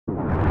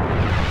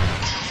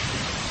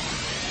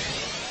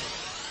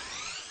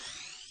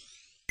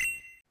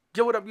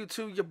Yo, what up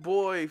YouTube? Your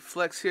boy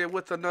Flex here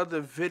with another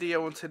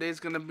video, and today's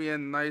gonna be a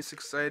nice,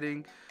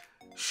 exciting,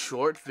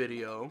 short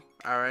video.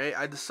 Alright,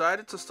 I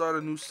decided to start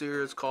a new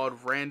series called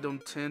Random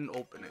Tin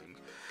Opening.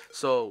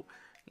 So,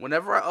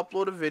 whenever I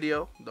upload a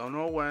video, don't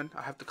know when,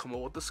 I have to come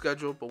up with the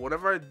schedule, but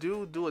whenever I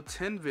do a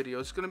tin video,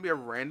 it's gonna be a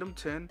random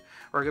tin.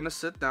 We're gonna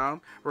sit down,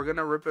 we're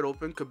gonna rip it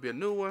open. Could be a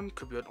new one,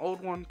 could be an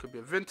old one, could be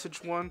a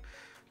vintage one,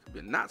 could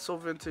be a not so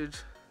vintage.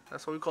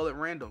 That's why we call it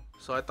random.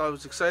 So I thought it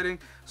was exciting.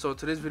 So in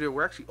today's video,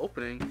 we're actually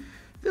opening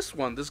this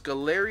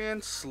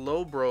Galarian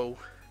Slowbro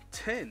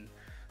Tin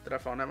that I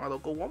found at my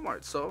local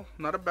Walmart. So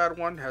not a bad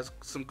one. Has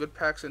some good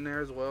packs in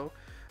there as well.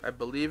 I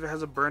believe it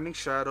has a Burning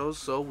Shadows,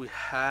 so we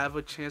have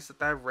a chance at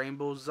that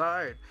Rainbow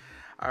Zard.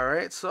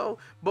 Alright, so,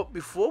 but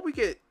before we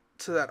get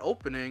to that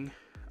opening,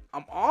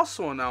 I'm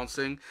also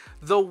announcing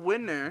the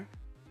winner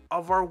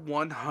of our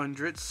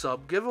 100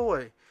 sub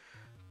giveaway.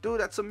 Dude,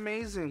 that's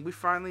amazing. We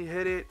finally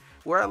hit it.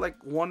 We're at like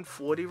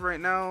 140 right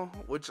now,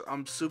 which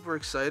I'm super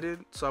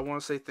excited. So I want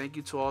to say thank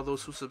you to all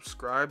those who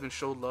subscribed and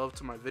showed love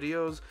to my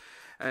videos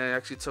and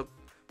actually took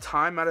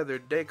time out of their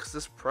day, because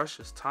this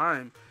precious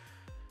time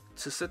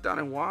to sit down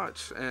and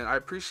watch. And I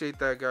appreciate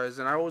that, guys.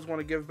 And I always want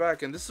to give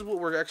back. And this is what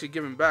we're actually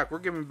giving back. We're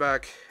giving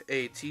back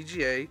a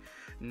TGA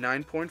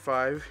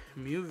 9.5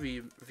 Mew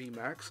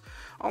VMAX,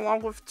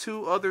 along with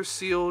two other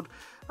sealed,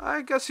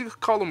 I guess you could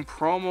call them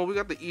promo. We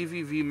got the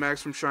EV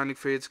Max from Shining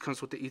Fates,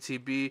 comes with the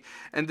ETB,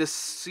 and this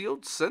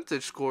sealed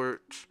Scentage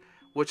Scorch,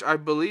 which I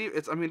believe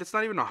it's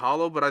not even a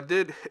hollow, but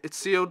it's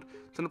sealed,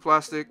 it's in the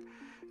plastic,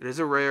 it is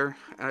a rare,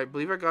 and I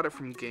believe I got it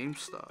from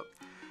GameStop.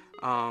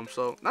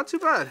 So not too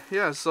bad.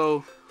 Yeah,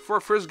 so for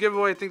our first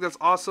giveaway, I think that's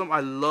awesome.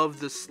 I love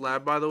this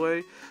slab, by the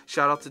way.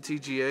 Shout out to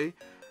TGA.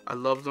 I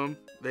love them.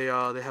 They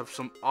have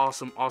some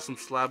awesome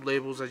slab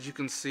labels. As you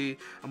can see,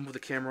 I'll move the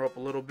camera up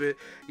a little bit.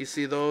 You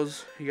see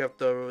those? You have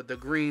the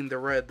green, the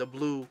red, the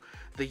blue,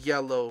 the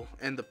yellow,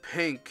 and the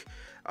pink.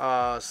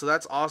 So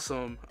that's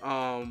awesome.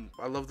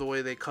 I love the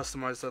way they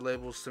customize their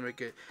labels to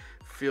make it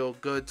feel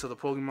good to the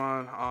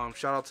Pokemon.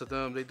 Shout out to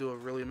them. They do a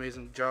really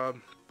amazing job.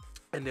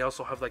 And they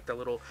also have like that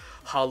little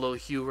hollow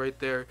hue right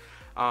there,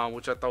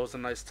 which I thought was a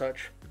nice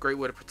touch. Great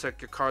way to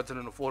protect your cards at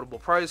an affordable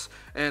price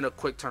and a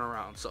quick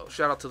turnaround. So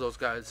shout out to those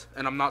guys.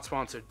 And I'm not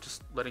sponsored,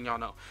 just letting y'all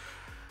know.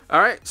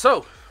 Alright,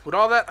 so with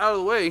all that out of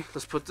the way,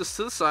 let's put this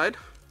to the side.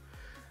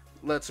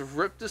 Let's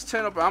rip this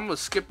tin up. I'm going to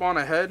skip on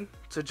ahead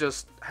to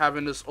just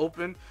having this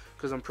open,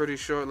 because I'm pretty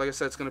sure, like I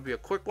said, it's going to be a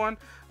quick one.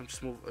 I'm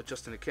just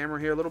adjusting the camera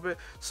here a little bit.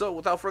 So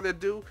without further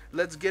ado,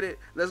 let's get it.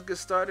 Let's get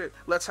started.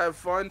 Let's have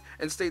fun,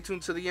 and stay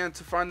tuned to the end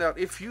to find out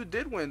if you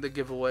did win the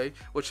giveaway,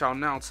 which I'll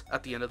announce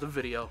at the end of the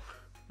video.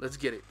 Let's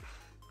get it.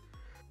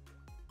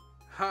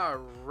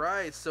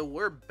 Alright, so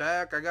we're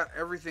back. I got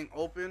everything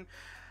open.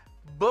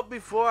 But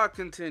before I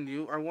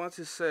continue, I want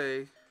to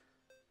say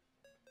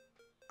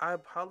I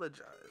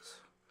apologize.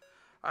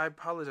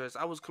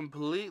 I was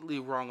completely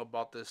wrong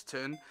about this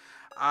tin.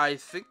 I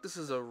think this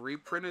is a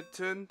reprinted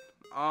tin.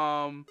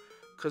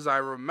 Because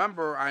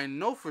I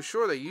know for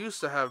sure they used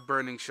to have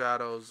Burning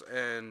Shadows,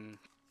 and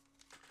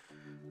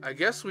I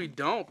guess we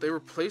don't. They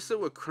replaced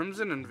it with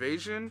Crimson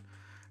Invasion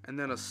and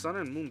then a Sun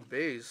and Moon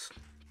base.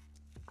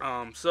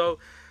 So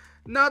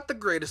not the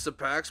greatest of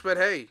packs, but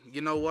hey,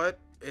 you know what?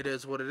 It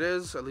is what it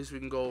is. At least we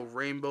can go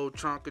Rainbow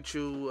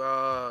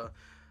Chonkachu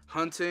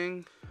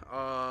hunting,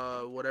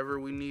 whatever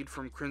we need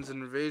from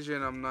Crimson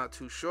Invasion, I'm not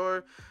too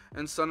sure.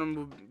 And Sun and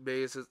Moon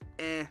base is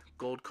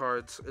gold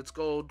cards. It's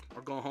gold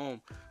or go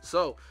home.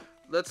 So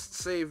let's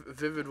save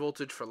Vivid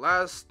Voltage for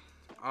last.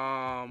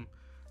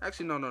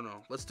 Actually,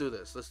 no. Let's do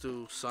this. Let's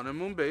do Sun and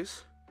Moon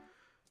base.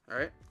 All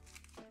right.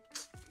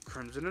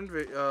 Crimson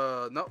Invasion.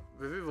 No,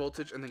 Vivid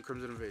Voltage and then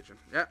Crimson Invasion.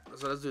 Yeah.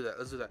 So let's do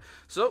that.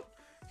 So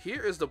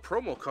here is the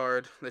promo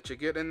card that you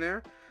get in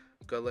there.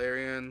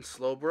 Galarian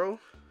Slowbro.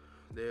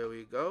 There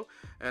we go.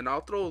 And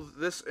I'll throw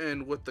this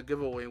in with the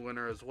giveaway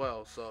winner as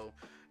well, so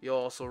you'll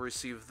also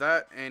receive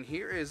that. And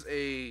here is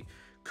a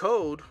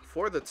code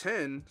for the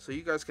tin, so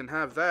you guys can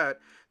have that.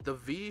 The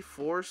V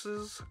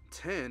Forces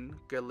 10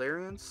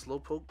 Galarian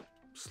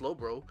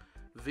Slowbro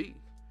V.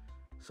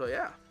 So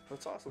yeah,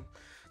 that's awesome.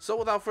 So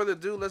without further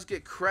ado, let's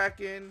get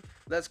cracking.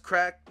 Let's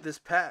crack this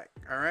pack.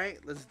 Alright,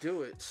 let's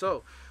do it.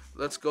 So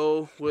let's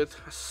go with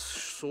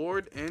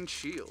Sword and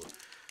Shield.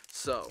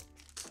 So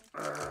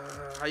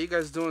how you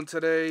guys doing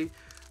today?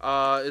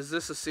 Is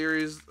this a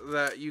series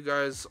that you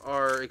guys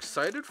are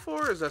excited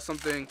for? Is that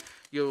something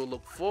you'll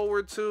look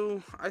forward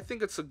to? I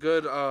think it's a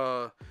good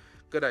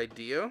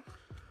idea.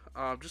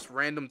 Just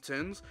random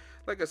tins.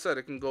 Like I said,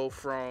 it can go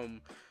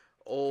from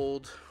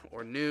old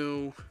or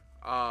new,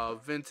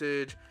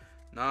 vintage,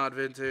 not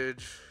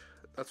vintage.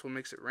 That's what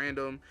makes it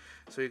random.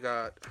 So you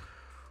got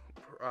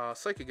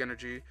Psychic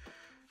Energy,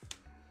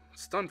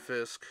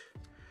 Stunfisk,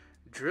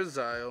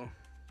 Drizzile,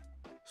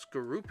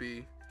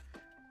 Skorupi,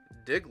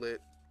 Diglett,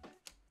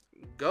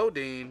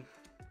 Godine,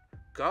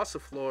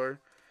 Gossifleur,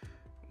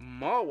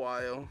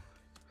 Mawile,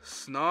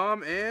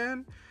 Snom,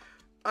 and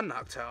a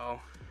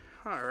Noctowl.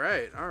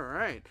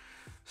 Alright.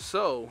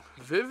 So,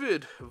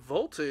 Vivid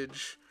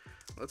Voltage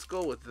let's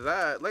go with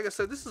that. Like I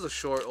said, this is a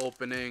short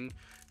opening,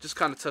 just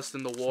kind of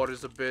testing the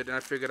waters a bit, and I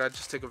figured I'd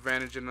just take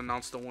advantage and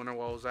announce the winner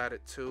while I was at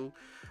it too.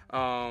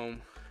 Here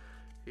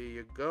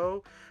you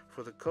go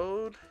for the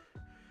code.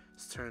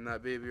 Let's turn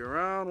that baby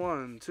around.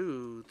 1,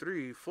 2,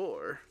 3,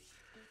 4.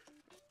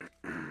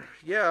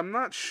 Yeah, I'm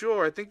not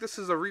sure. I think this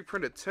is a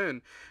reprinted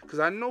tin, because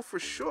I know for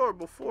sure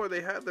before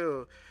they had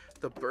the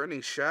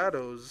burning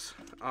shadows.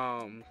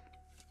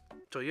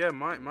 So yeah,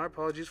 my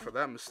apologies for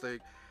that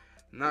mistake.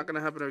 Not gonna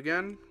happen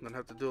again. I'm gonna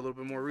have to do a little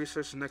bit more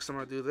research the next time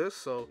I do this,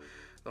 so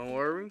don't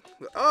worry.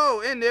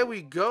 Oh, and there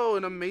we go,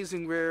 an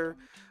amazing rare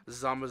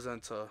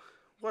Zamazenta.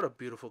 What a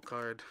beautiful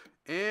card.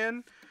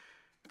 And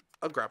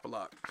a grapple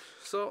lock.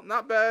 So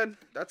not bad.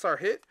 That's our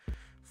hit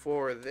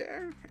for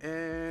there.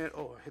 And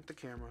oh, I hit the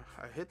camera.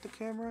 I hit the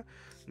camera.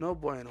 No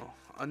bueno.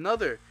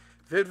 Another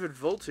Vivid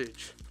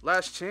Voltage.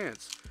 Last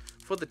chance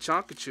for the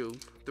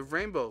Chonkachu, the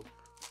Rainbow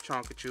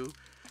Chonkachu.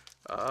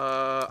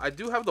 I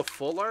do have the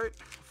full art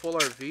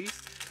V.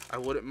 I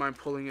wouldn't mind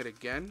pulling it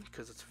again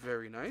because it's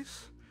very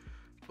nice,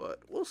 but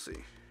we'll see.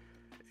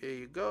 Here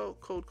you go,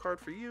 code card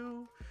for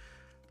you.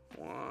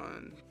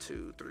 1,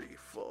 2, 3,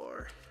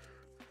 4.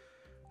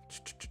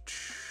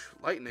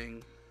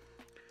 Lightning,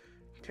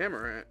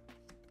 Tamarant,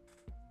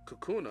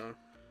 Kakuna.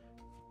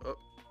 Oh,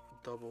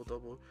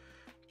 double.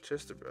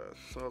 Chester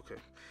Breath. Okay.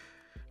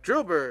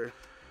 Drillbird,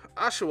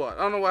 Oshawott. I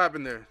don't know what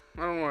happened there.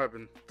 I don't know what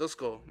happened.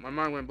 Duskull. My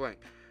mind went blank.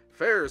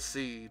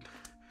 Ferroseed,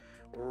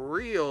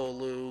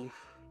 Riolu,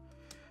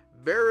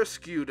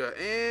 Barrascuda,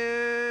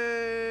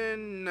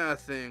 and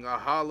nothing. A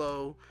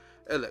hollow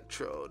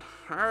Electrode.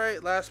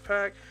 Alright, last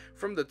pack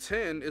from the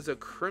tin is a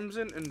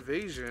Crimson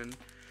Invasion.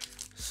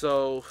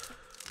 So,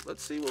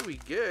 let's see what we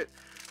get.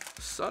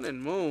 Sun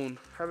and Moon.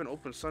 Haven't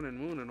opened Sun and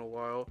Moon in a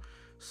while.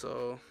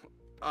 So,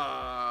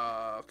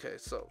 okay,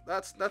 so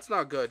that's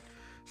not good.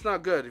 It's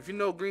not good. If you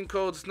know green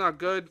codes, it's not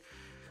good.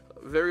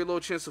 Very low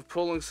chance of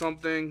pulling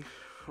something,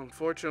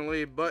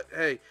 unfortunately, but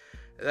hey,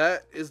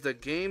 that is the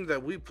game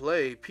that we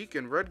play.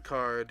 Pekin Red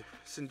Card,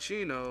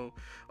 Cinccino,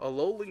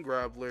 Alolan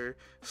Grappler,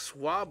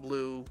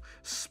 Swablu,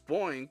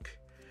 Spoink,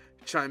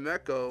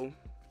 Chimecho,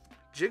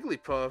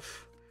 Jigglypuff,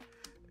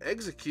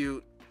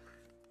 Execute,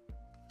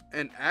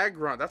 and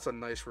Aggron. That's a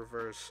nice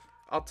reverse.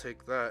 I'll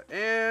take that.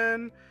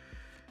 And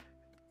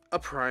a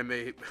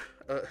Primate.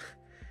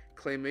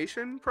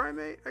 Claymation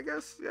Primate, I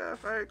guess. Yeah,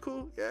 alright,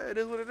 cool. Yeah, it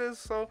is what it is.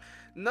 So,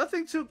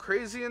 nothing too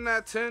crazy in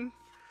that tin.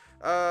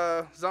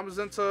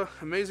 Zamazenta,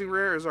 amazing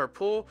rare is our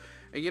pull.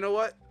 And you know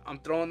what? I'm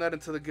throwing that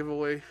into the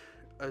giveaway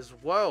as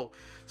well.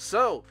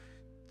 So,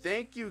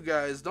 thank you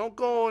guys. Don't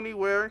go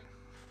anywhere.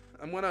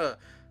 I'm going to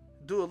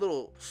do a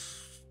little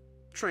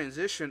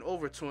transition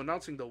over to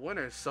announcing the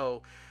winners.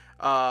 So,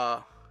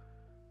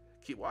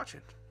 keep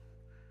watching.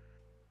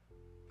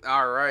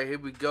 Alright, here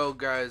we go,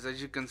 guys.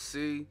 As you can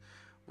see,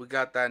 we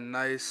got that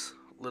nice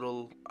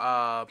little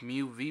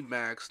Mew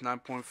VMAX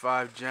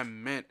 9.5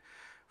 Gem Mint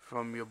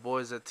from your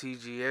boys at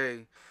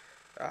TGA.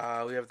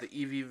 We have the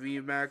EV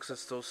VMAX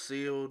that's still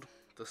sealed,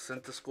 the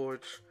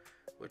Centiscorch,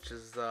 which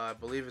is I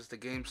believe is the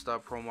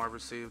GameStop promo I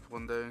received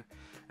one day,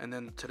 and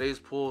then today's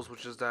pulls,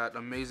 which is that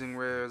amazing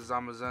rare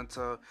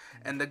Zamazenta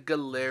and the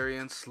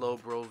Galarian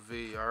Slowbro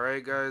V.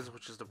 Alright, guys,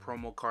 which is the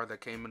promo card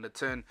that came in the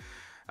tin.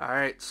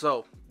 Alright,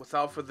 so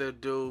without further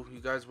ado, you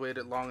guys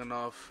waited long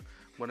enough.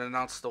 I'm gonna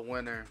announce the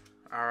winner.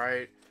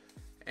 Alright,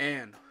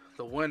 and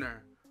the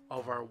winner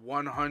of our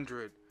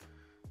 100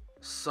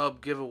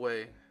 sub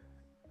giveaway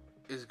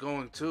is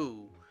going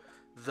to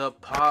the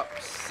Pop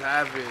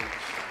Savage.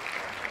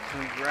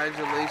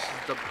 Congratulations,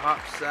 the Pop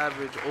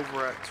Savage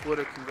over at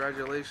Twitter.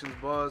 Congratulations,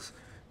 boss.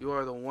 You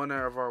are the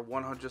winner of our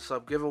 100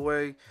 sub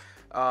giveaway.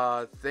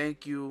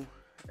 Thank you,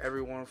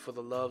 everyone, for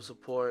the love,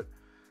 support.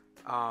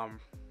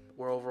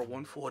 We're over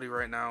 140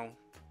 right now.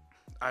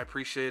 I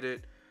appreciate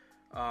it.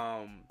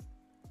 Man,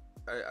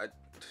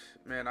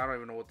 I don't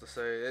even know what to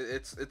say.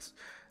 It's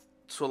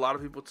to a lot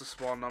of people, it's a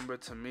small number.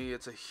 To me,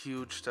 it's a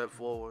huge step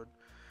forward,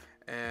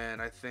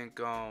 and I think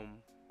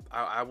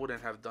I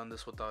wouldn't have done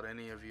this without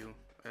any of you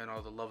and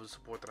all the love and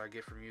support that I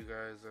get from you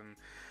guys. And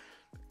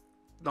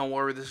don't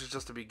worry, this is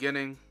just the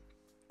beginning.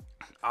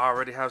 I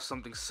already have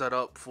something set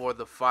up for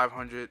the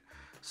 500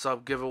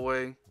 sub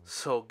giveaway,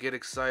 so get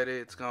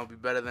excited. It's gonna be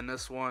better than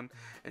this one,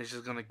 and it's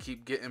just gonna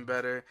keep getting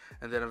better,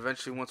 and then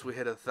eventually once we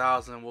hit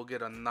 1,000, we'll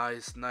get a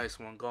nice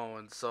one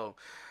going. So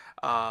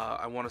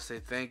I want to say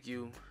thank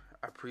you.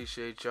 I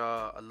appreciate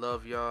y'all. I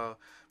love y'all.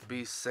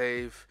 Be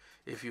safe.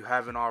 If you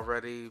haven't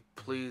already,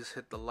 please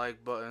hit the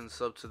like button,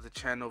 sub to the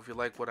channel if you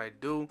like what I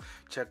do.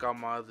 Check out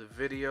my other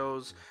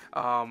videos.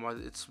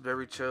 It's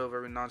very chill,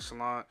 very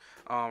nonchalant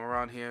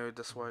around here.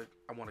 That's why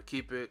I want to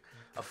keep it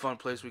a fun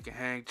place we can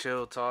hang,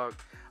 chill, talk.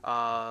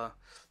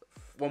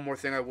 One more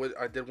thing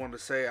I did want to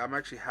say, I'm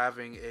actually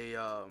having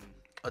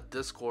a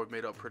Discord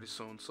made up pretty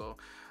soon, so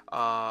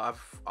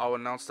I'll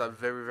announce that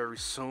very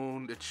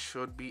soon. It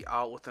should be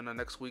out within the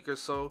next week or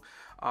so,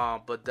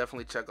 but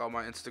definitely check out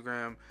my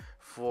Instagram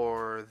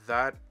for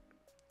that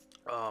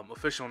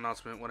official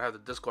announcement when I have the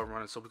Discord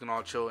running, so we can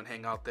all chill and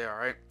hang out there. All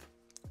right,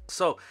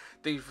 So,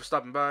 thank you for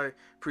stopping by.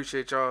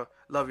 Appreciate y'all.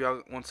 Love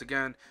y'all once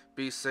again.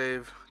 Be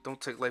safe.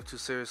 Don't take life too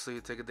seriously.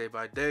 Take it day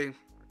by day.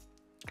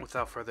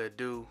 Without further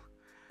ado,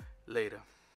 later.